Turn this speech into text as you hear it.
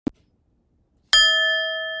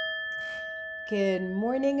Good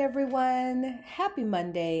morning, everyone. Happy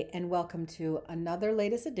Monday, and welcome to another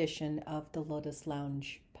latest edition of the Lotus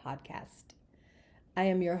Lounge podcast. I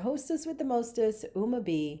am your hostess with the mostest, Uma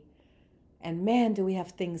B, and man, do we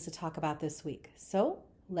have things to talk about this week. So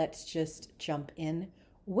let's just jump in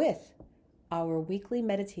with our weekly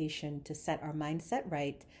meditation to set our mindset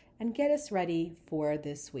right and get us ready for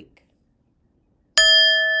this week.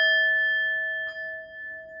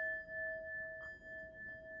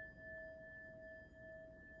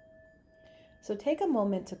 So take a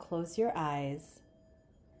moment to close your eyes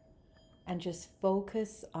and just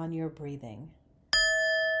focus on your breathing.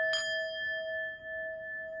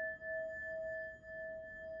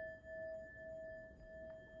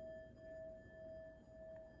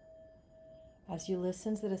 As you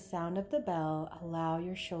listen to the sound of the bell, allow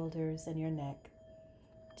your shoulders and your neck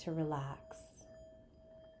to relax.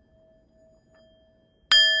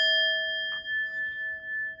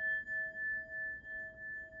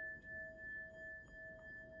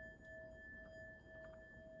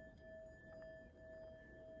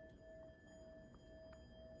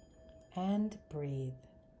 And breathe.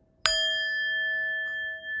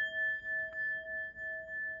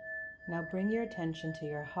 Now bring your attention to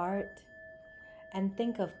your heart and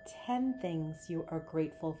think of 10 things you are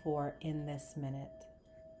grateful for in this minute.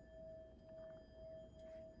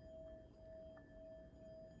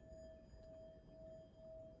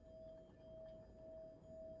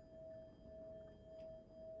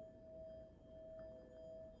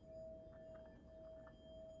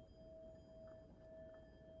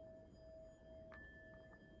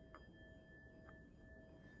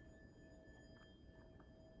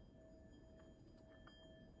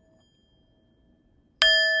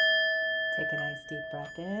 Take a nice deep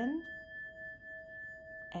breath in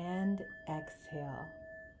and exhale.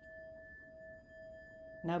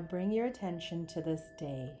 Now bring your attention to this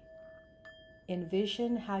day.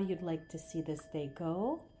 Envision how you'd like to see this day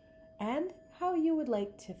go and how you would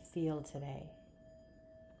like to feel today.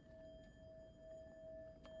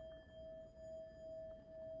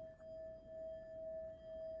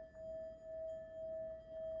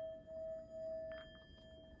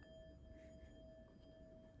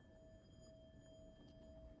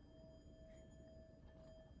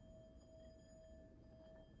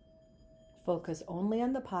 Focus only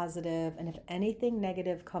on the positive, and if anything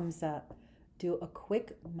negative comes up, do a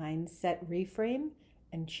quick mindset reframe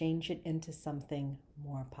and change it into something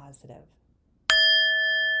more positive.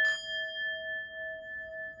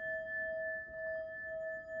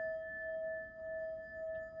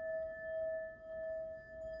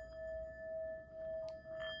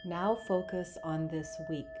 Now focus on this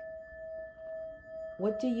week.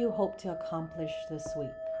 What do you hope to accomplish this week?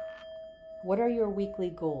 What are your weekly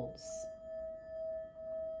goals?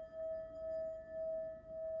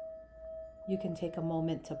 You can take a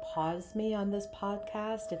moment to pause me on this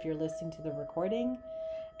podcast if you're listening to the recording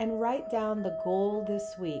and write down the goal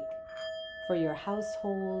this week for your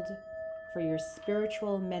household, for your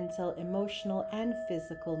spiritual, mental, emotional, and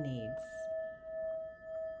physical needs.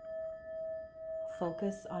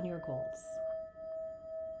 Focus on your goals.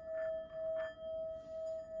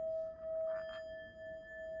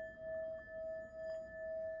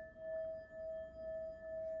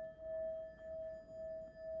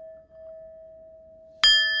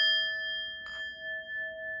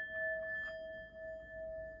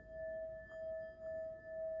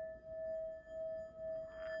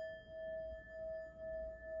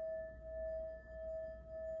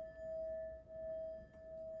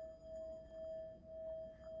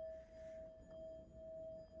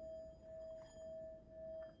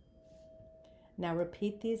 Now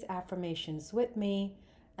repeat these affirmations with me,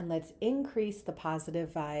 and let's increase the positive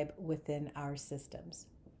vibe within our systems.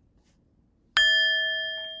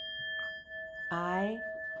 I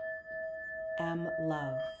am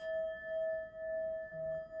love.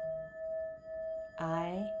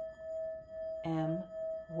 I am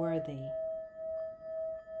worthy.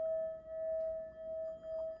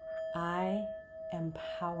 I am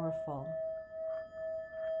powerful.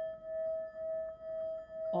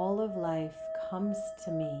 All of life comes to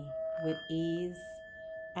me with ease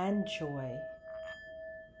and joy.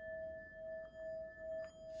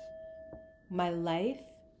 My life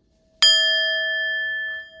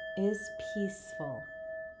is peaceful.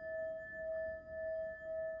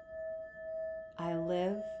 I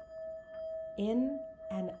live in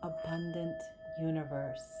an abundant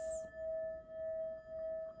universe.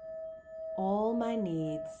 All my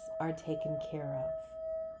needs are taken care of.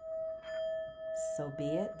 So be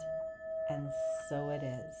it, and so it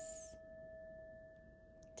is.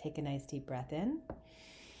 Take a nice deep breath in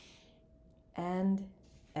and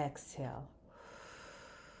exhale.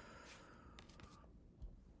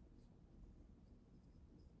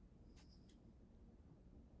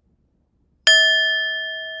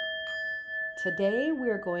 Today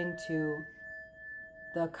we're going to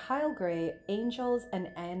the Kyle Gray Angels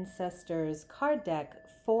and Ancestors card deck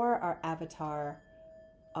for our avatar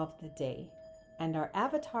of the day. And our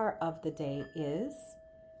avatar of the day is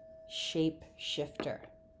Shapeshifter.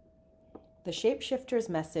 The Shapeshifter's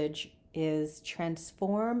message is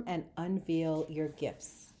transform and unveil your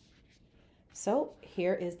gifts. So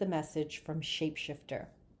here is the message from Shapeshifter.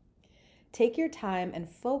 Take your time and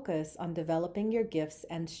focus on developing your gifts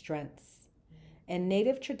and strengths. In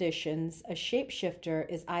native traditions, a shapeshifter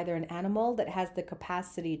is either an animal that has the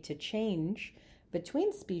capacity to change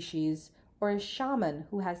between species or a shaman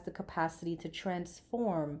who has the capacity to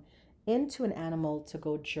transform into an animal to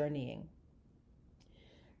go journeying.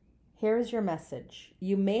 Here's your message.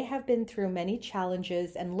 You may have been through many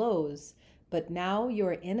challenges and lows, but now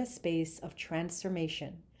you're in a space of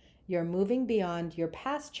transformation. You're moving beyond your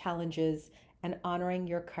past challenges and honoring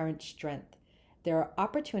your current strength. There are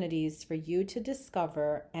opportunities for you to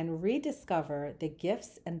discover and rediscover the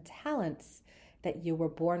gifts and talents that you were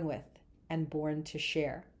born with and born to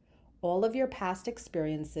share. All of your past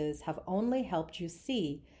experiences have only helped you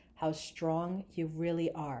see how strong you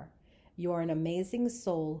really are. You are an amazing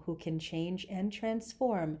soul who can change and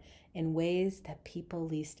transform in ways that people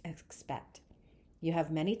least expect. You have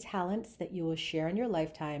many talents that you will share in your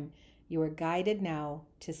lifetime. You are guided now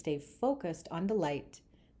to stay focused on the light,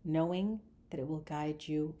 knowing that it will guide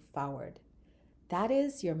you forward. That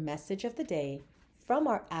is your message of the day from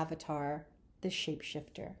our avatar, the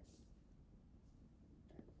Shapeshifter.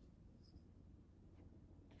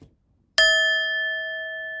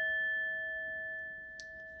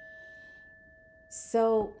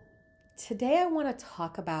 So today I want to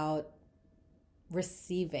talk about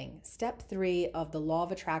receiving, step 3 of the Law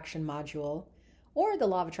of Attraction module, or the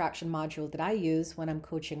Law of Attraction module that I use when I'm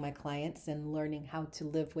coaching my clients and learning how to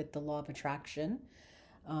live with the Law of Attraction.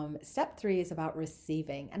 Step 3 is about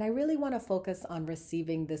receiving. And I really want to focus on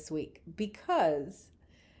receiving this week because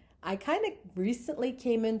I kind of recently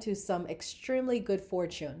came into some extremely good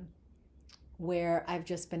fortune where I've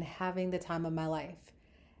just been having the time of my life.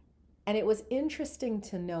 And it was interesting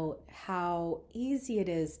to note how easy it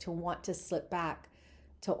is to want to slip back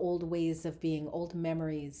to old ways of being, old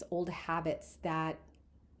memories, old habits that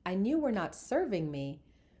I knew were not serving me,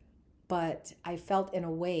 but I felt in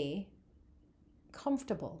a way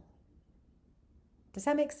comfortable. Does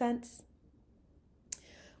that make sense?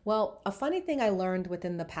 Well, a funny thing I learned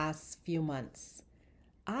within the past few months,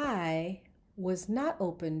 I was not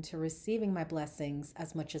open to receiving my blessings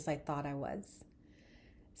as much as I thought I was.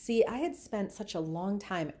 See, I had spent such a long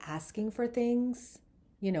time asking for things,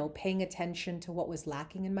 paying attention to what was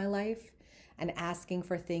lacking in my life and asking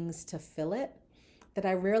for things to fill it, that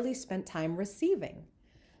I rarely spent time receiving.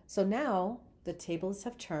 So now the tables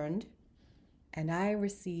have turned and I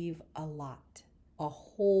receive a lot, a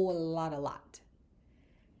whole lot.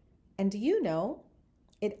 And do you know,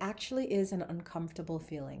 it actually is an uncomfortable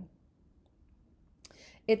feeling.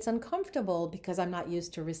 It's uncomfortable because I'm not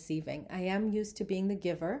used to receiving. I am used to being the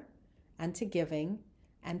giver and to giving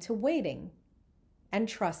and to waiting and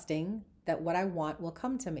trusting that what I want will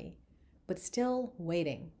come to me, but still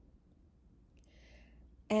waiting.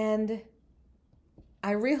 And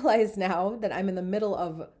I realize now that I'm in the middle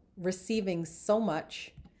of receiving so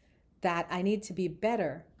much that I need to be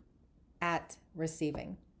better at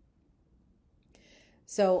receiving.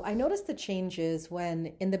 So I noticed the changes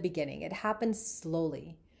when, in the beginning, it happened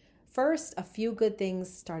slowly. First, a few good things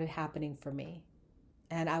started happening for me.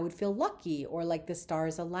 And I would feel lucky or like the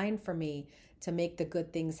stars aligned for me to make the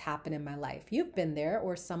good things happen in my life. You've been there,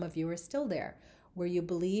 or some of you are still there, where you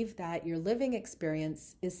believe that your living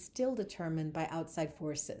experience is still determined by outside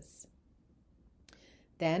forces.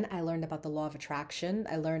 Then I learned about the Law of Attraction.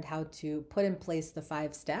 I learned how to put in place the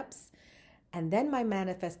 5 steps. And then my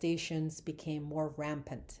manifestations became more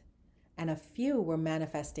rampant. And a few were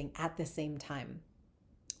manifesting at the same time.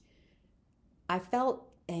 I felt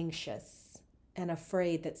anxious and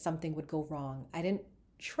afraid that something would go wrong. I didn't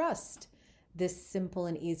trust this simple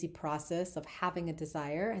and easy process of having a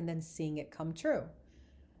desire and then seeing it come true.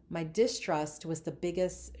 My distrust was the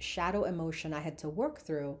biggest shadow emotion I had to work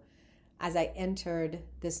through as I entered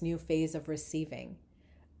this new phase of receiving.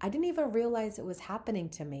 I didn't even realize it was happening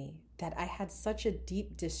to me, that I had such a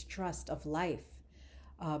deep distrust of life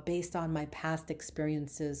based on my past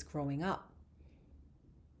experiences growing up.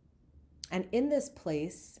 And in this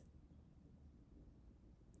place,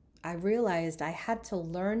 I realized I had to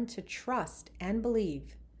learn to trust and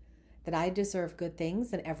believe that I deserve good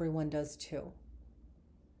things and everyone does too.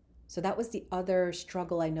 So that was the other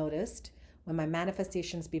struggle I noticed when my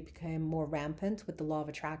manifestations became more rampant with the Law of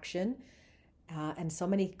Attraction. and so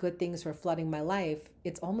many good things were flooding my life,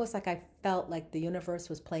 it's almost like I felt like the universe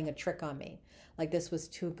was playing a trick on me, like this was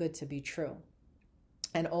too good to be true.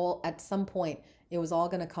 And all at some point, it was all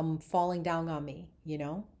going to come falling down on me, you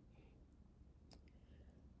know?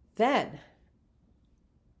 Then,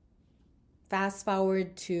 fast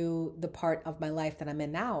forward to the part of my life that I'm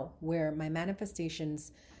in now, where my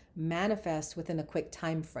manifestations manifest within a quick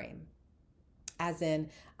time frame. As in,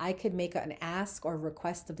 I could make an ask or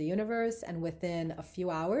request of the universe, and within a few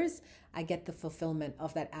hours, I get the fulfillment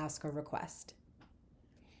of that ask or request.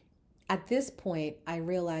 At this point, I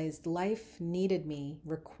realized life needed me,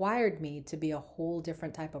 required me to be a whole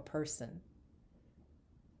different type of person.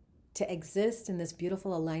 To exist in this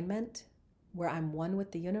beautiful alignment where I'm one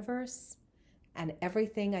with the universe and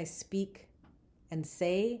everything I speak and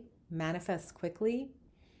say manifests quickly,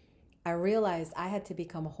 I realized I had to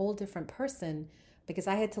become a whole different person because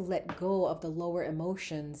I had to let go of the lower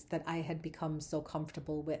emotions that I had become so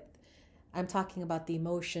comfortable with. I'm talking about the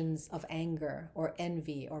emotions of anger or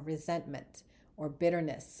envy or resentment or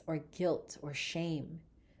bitterness or guilt or shame.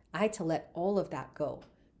 I had to let all of that go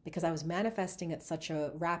because I was manifesting at such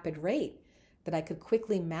a rapid rate that I could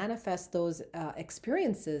quickly manifest those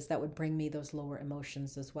experiences that would bring me those lower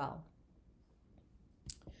emotions as well.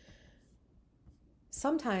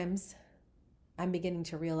 Sometimes I'm beginning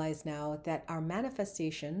to realize now that our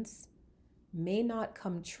manifestations may not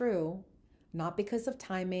come true, not because of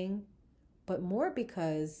timing, but more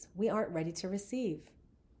because we aren't ready to receive.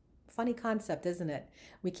 Funny concept, isn't it?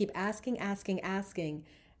 We keep asking,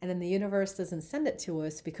 and then the universe doesn't send it to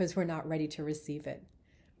us because we're not ready to receive it.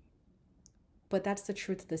 But that's the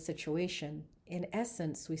truth of the situation. In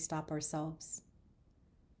essence, we stop ourselves.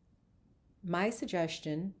 My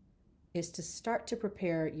suggestion is to start to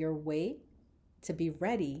prepare your way to be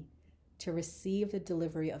ready to receive the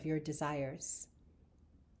delivery of your desires.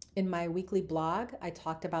 In my weekly blog, I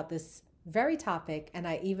talked about this very topic, and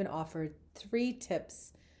I even offered 3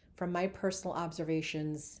 tips from my personal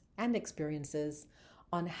observations and experiences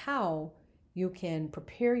on how you can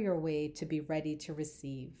prepare your way to be ready to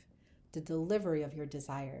receive the delivery of your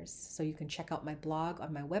desires. So you can check out my blog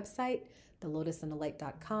on my website,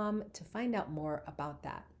 thelotusandthelight.com, to find out more about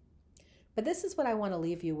that. But this is what I want to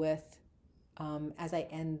leave you with as I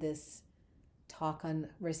end this talk on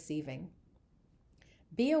receiving.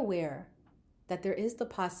 Be aware that there is the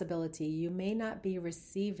possibility you may not be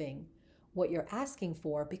receiving what you're asking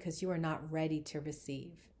for because you are not ready to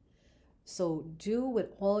receive. So do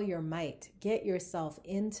with all your might, get yourself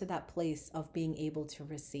into that place of being able to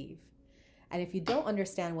receive. And if you don't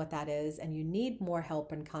understand what that is and you need more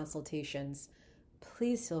help and consultations,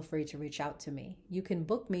 please feel free to reach out to me. You can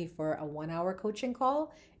book me for a 1-hour coaching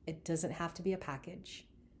call. It doesn't have to be a package.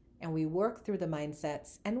 And we work through the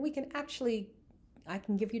mindsets, and I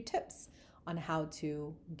can give you tips on how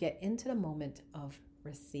to get into the moment of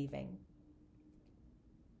receiving.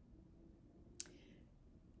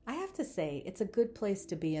 I have to say, it's a good place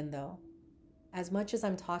to be in, though. As much as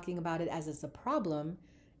I'm talking about it as it's a problem,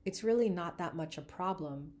 it's really not that much a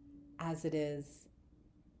problem as it is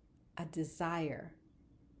a desire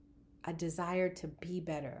to be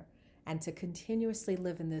better and to continuously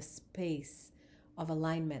live in this space of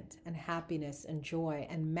alignment and happiness and joy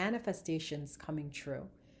and manifestations coming true.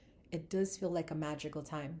 It does feel like a magical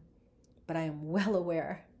time, but I am well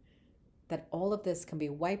aware that all of this can be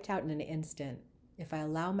wiped out in an instant if I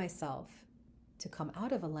allow myself to come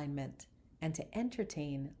out of alignment and to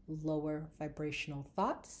entertain lower vibrational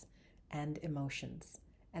thoughts and emotions.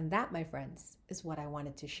 And that, my friends, is what I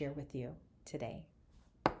wanted to share with you today.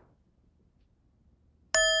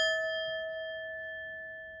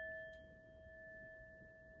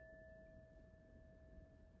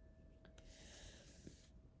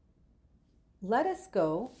 Let us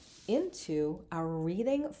go into our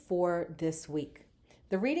reading for this week.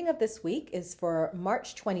 The reading of this week is for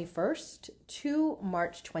March 21st to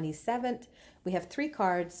March 27th. We have 3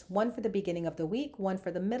 cards, one for the beginning of the week, one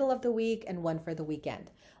for the middle of the week, and one for the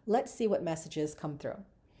weekend. Let's see what messages come through.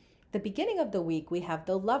 The beginning of the week, we have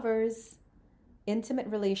the Lovers, intimate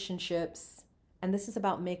relationships, and this is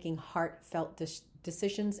about making heartfelt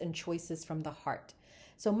decisions and choices from the heart.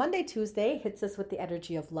 So Monday, Tuesday hits us with the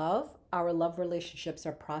energy of love. Our love relationships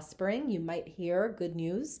are prospering. You might hear good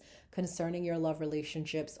news concerning your love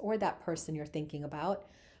relationships or that person you're thinking about.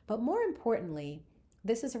 But more importantly,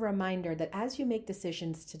 this is a reminder that as you make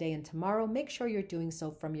decisions today and tomorrow, make sure you're doing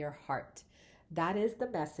so from your heart. That is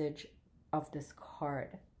the message of this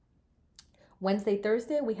card. Wednesday,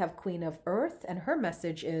 Thursday, we have Queen of Earth, and her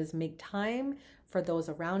message is make time for those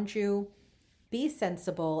around you. Be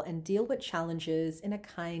sensible and deal with challenges in a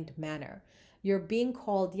kind manner. You're being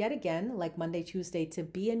called yet again, like Monday, Tuesday, to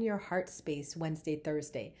be in your heart space Wednesday,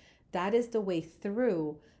 Thursday. That is the way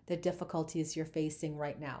through the difficulties you're facing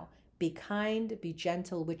right now. Be kind, be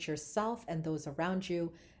gentle with yourself and those around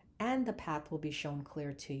you, and the path will be shown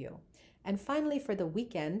clear to you. And finally, for the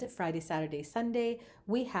weekend, Friday, Saturday, Sunday,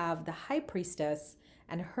 we have the High Priestess,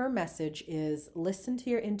 and her message is listen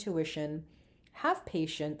to your intuition, have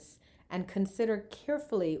patience, and consider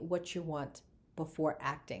carefully what you want before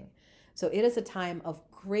acting. So it is a time of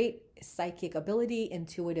great psychic ability,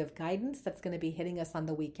 intuitive guidance that's going to be hitting us on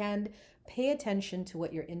the weekend. Pay attention to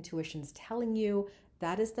what your intuition's telling you.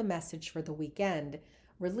 That is the message for the weekend.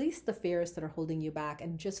 Release the fears that are holding you back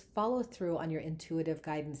and just follow through on your intuitive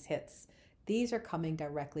guidance hits. These are coming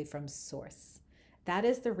directly from source. That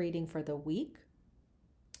is the reading for the week.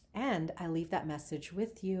 And I leave that message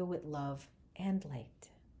with you with love and light.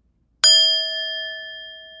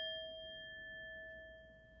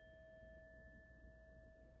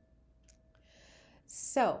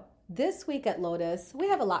 So this week at Lotus, we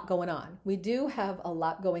have a lot going on. We do have a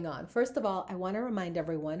lot going on. First of all, I want to remind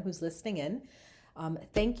everyone who's listening in,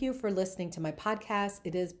 thank you for listening to my podcast.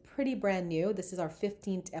 It is pretty brand new. This is our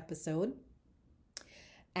 15th episode.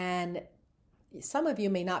 And some of you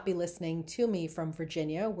may not be listening to me from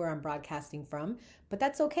Virginia, where I'm broadcasting from, but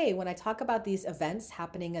that's okay. When I talk about these events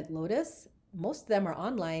happening at Lotus, most of them are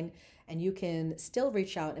online, and you can still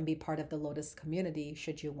reach out and be part of the Lotus community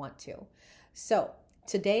should you want to. So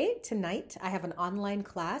tonight, I have an online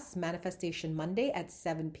class, Manifestation Monday at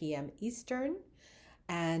 7 p.m. Eastern.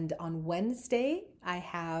 And on Wednesday, I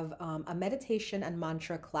have a meditation and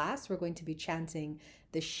mantra class. We're going to be chanting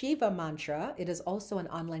the Shiva mantra. It is also an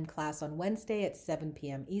online class on Wednesday at 7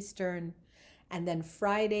 p.m. Eastern. And then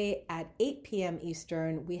Friday at 8 p.m.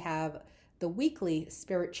 Eastern, we have the weekly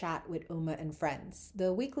Spirit Chat with Uma and Friends.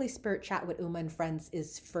 The weekly Spirit Chat with Uma and Friends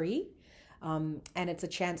is free. And it's a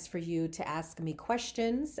chance for you to ask me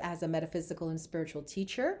questions as a metaphysical and spiritual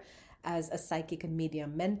teacher. As a psychic and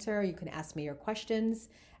medium mentor, you can ask me your questions.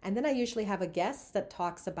 And then I usually have a guest that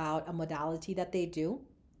talks about a modality that they do,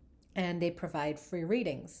 and they provide free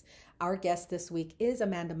readings. Our guest this week is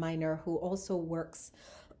Amanda Miner, who also works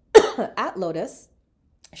at Lotus.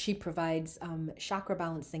 She provides chakra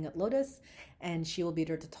balancing at Lotus, and she will be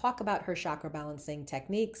there to talk about her chakra balancing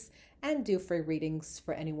techniques and do free readings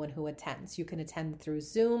for anyone who attends. You can attend through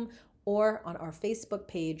Zoom or on our Facebook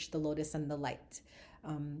page, The Lotus and the Light.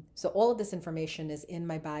 So all of this information is in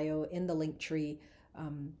my bio, in the Linktree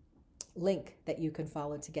link that you can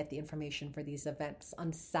follow to get the information for these events.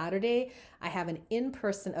 On Saturday, I have an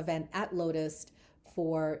in-person event at Lotus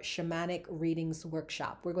for Shamanic Readings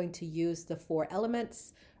Workshop. We're going to use the 4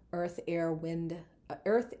 elements, earth, air,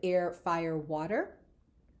 fire, water.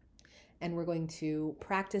 And we're going to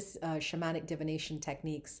practice shamanic divination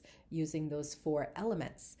techniques using those 4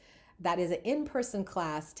 elements. That is an in-person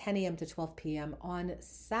class, 10 a.m. to 12 p.m. on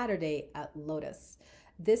Saturday at Lotus.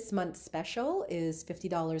 This month's special is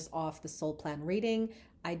 $50 off the soul plan reading.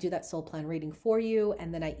 I do that soul plan reading for you,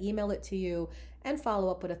 and then I email it to you and follow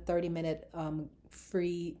up with a 30-minute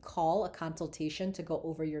free call, a consultation to go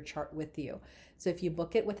over your chart with you. So if you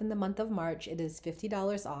book it within the month of March, it is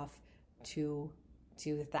 $50 off to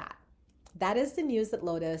do that. That is the news at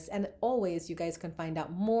Lotus, and always you guys can find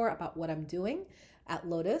out more about what I'm doing at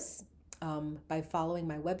Lotus by following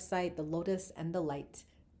my website,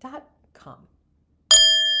 thelotusandthelight.com.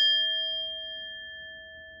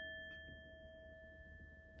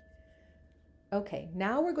 Okay,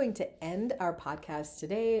 now we're going to end our podcast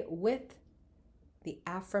today with the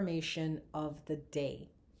affirmation of the day.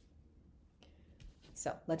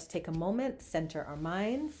 So let's take a moment, center our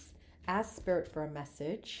minds, ask Spirit for a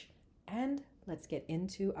message, and let's get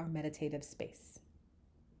into our meditative space.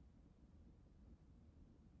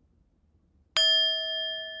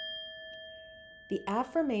 The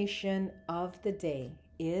affirmation of the day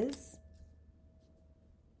is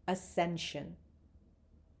ascension.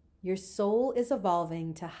 Your soul is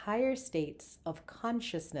evolving to higher states of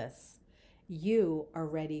consciousness. You are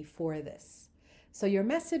ready for this. So your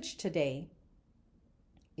message today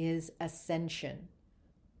is ascension.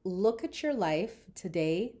 Look at your life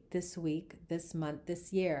today, this week, this month,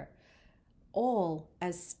 this year, all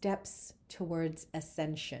as steps towards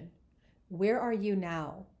ascension. Where are you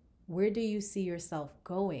now? Where do you see yourself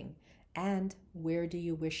going? And where do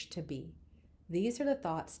you wish to be? These are the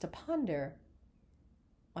thoughts to ponder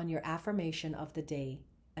on your affirmation of the day,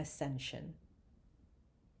 ascension.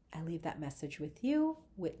 I leave that message with you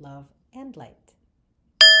with love and light.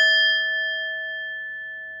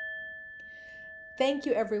 Thank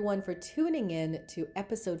you, everyone, for tuning in to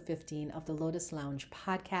episode 15 of the Lotus Lounge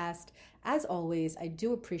podcast. As always, I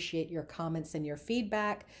do appreciate your comments and your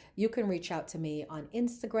feedback. You can reach out to me on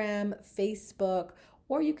Instagram, Facebook,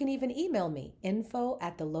 or you can even email me,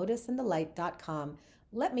 info@thelotusandthelight.com.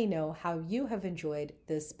 Let me know how you have enjoyed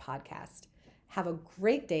this podcast. Have a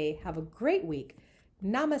great day. Have a great week.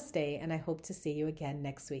 Namaste, and I hope to see you again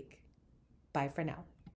next week. Bye for now.